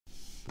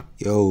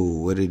Yo,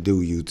 what it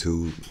do,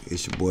 YouTube?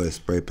 It's your boy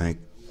Spray Paint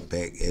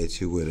back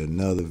at you with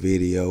another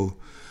video.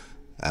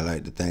 I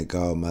like to thank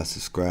all my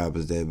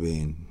subscribers that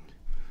been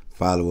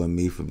following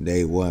me from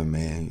day one,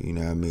 man. You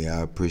know what I mean?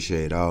 I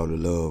appreciate all the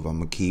love.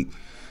 I'ma keep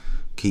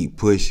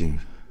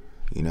pushing.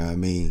 You know what I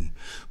mean?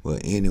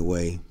 But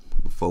anyway,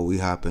 before we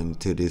hop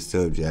into this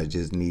subject, I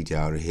just need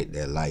y'all to hit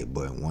that like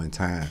button one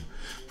time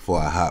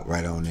before I hop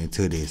right on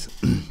into this.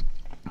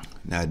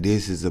 Now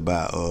this is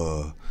about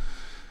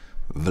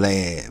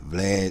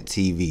Vlad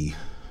TV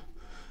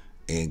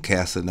in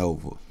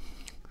Casanova.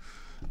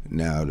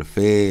 Now the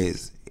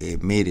feds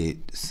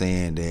admitted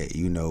saying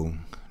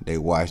that, they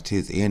watched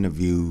his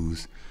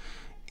interviews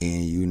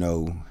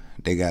and,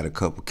 they got a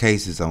couple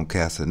cases on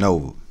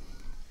Casanova.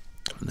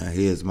 Now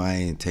here's my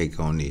intake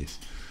on this.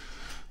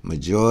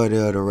 Majority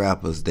of the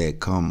rappers that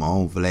come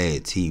on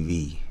Vlad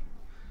TV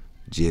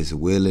just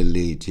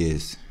willingly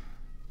just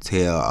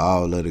tell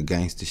all of the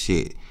gangster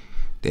shit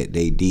that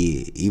they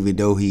did, even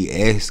though he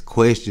asked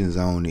questions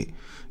on it,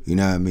 you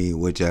know what I mean,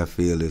 which I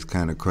feel is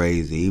kind of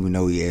crazy. Even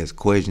though he asked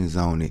questions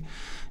on it,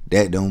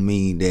 that don't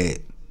mean that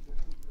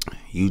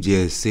you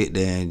just sit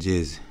there and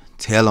just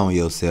tell on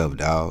yourself,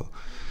 dog.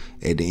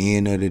 At the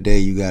end of the day,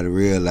 you gotta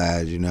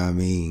realize, you know what I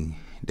mean,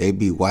 they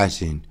be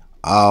watching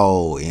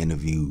all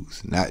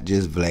interviews, not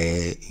just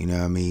Vlad, you know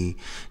what I mean?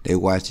 They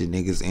watching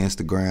niggas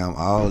Instagram,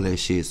 all that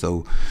shit.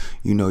 So,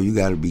 you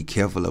gotta be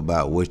careful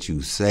about what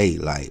you say.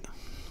 Like,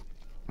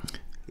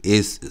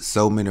 it's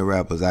so many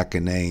rappers I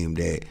can name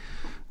that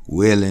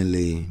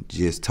willingly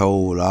just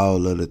told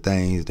all of the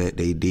things that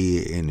they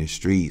did in the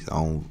streets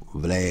on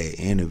Vlad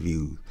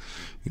interviews.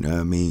 You know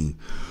what I mean?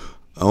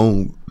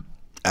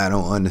 I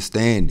don't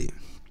understand it.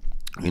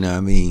 You know what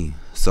I mean?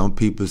 Some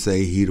people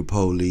say he the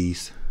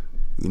police.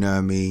 You know what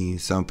I mean?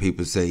 Some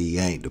people say he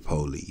ain't the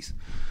police.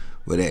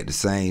 But at the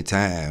same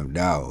time,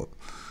 dog,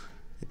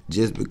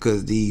 just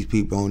because these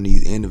people on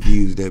these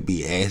interviews that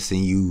be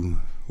asking you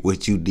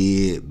what you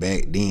did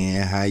back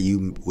then,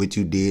 what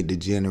you did to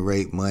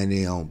generate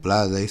money on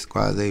blase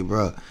squaze,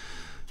 bro,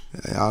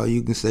 all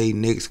you can say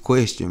next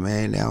question,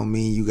 man. That don't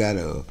mean you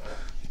gotta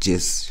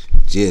just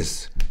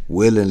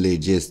willingly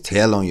just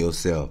tell on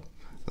yourself.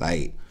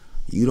 Like,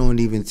 you don't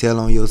even tell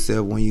on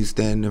yourself when you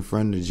stand in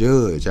front of the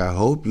judge. I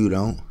hope you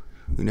don't.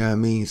 You know what I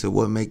mean? So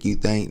what make you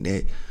think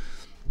that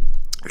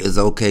it's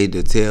okay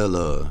to tell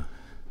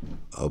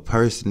a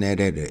person that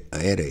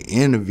at an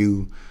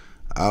interview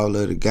all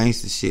of the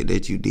gangster shit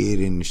that you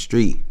did in the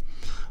street?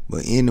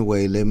 But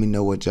anyway, let me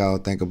know what y'all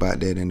think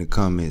about that in the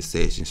comment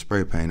section.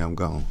 Spray Paint, I'm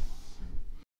gone.